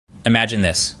Imagine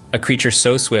this, a creature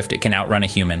so swift it can outrun a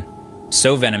human.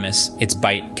 So venomous, its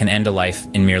bite can end a life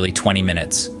in merely 20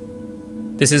 minutes.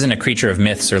 This isn't a creature of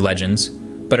myths or legends,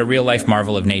 but a real-life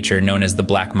marvel of nature known as the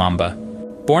black mamba.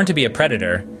 Born to be a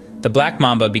predator, the black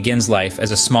mamba begins life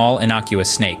as a small,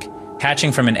 innocuous snake,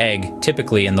 hatching from an egg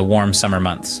typically in the warm summer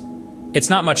months. It's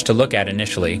not much to look at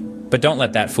initially, but don't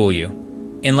let that fool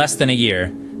you. In less than a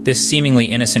year, this seemingly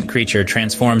innocent creature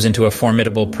transforms into a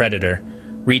formidable predator,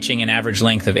 reaching an average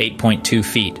length of 8.2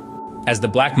 feet. As the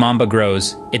black mamba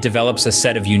grows, it develops a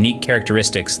set of unique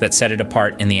characteristics that set it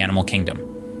apart in the animal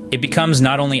kingdom. It becomes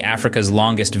not only Africa's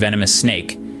longest venomous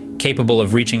snake, capable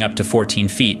of reaching up to 14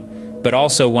 feet, but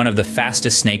also one of the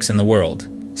fastest snakes in the world,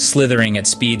 slithering at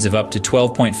speeds of up to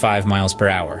 12.5 miles per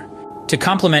hour. To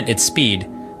complement its speed,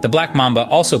 the black mamba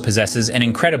also possesses an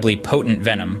incredibly potent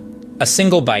venom. A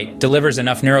single bite delivers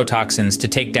enough neurotoxins to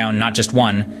take down not just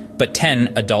one, but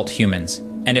 10 adult humans.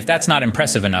 And if that's not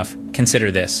impressive enough,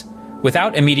 consider this.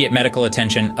 Without immediate medical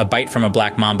attention, a bite from a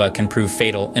black mamba can prove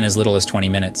fatal in as little as 20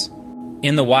 minutes.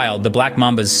 In the wild, the black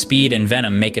mamba's speed and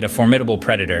venom make it a formidable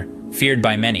predator, feared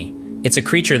by many. It's a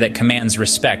creature that commands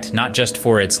respect not just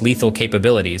for its lethal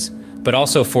capabilities, but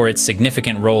also for its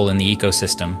significant role in the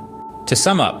ecosystem. To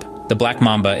sum up, the black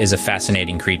mamba is a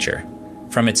fascinating creature.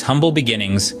 From its humble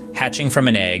beginnings, hatching from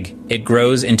an egg, it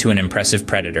grows into an impressive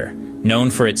predator, known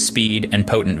for its speed and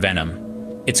potent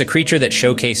venom. It's a creature that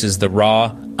showcases the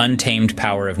raw, untamed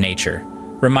power of nature,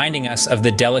 reminding us of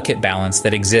the delicate balance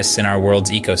that exists in our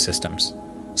world's ecosystems.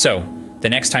 So, the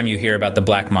next time you hear about the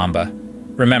black mamba,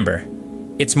 remember,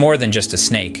 it's more than just a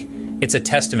snake. It's a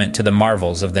testament to the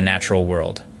marvels of the natural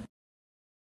world.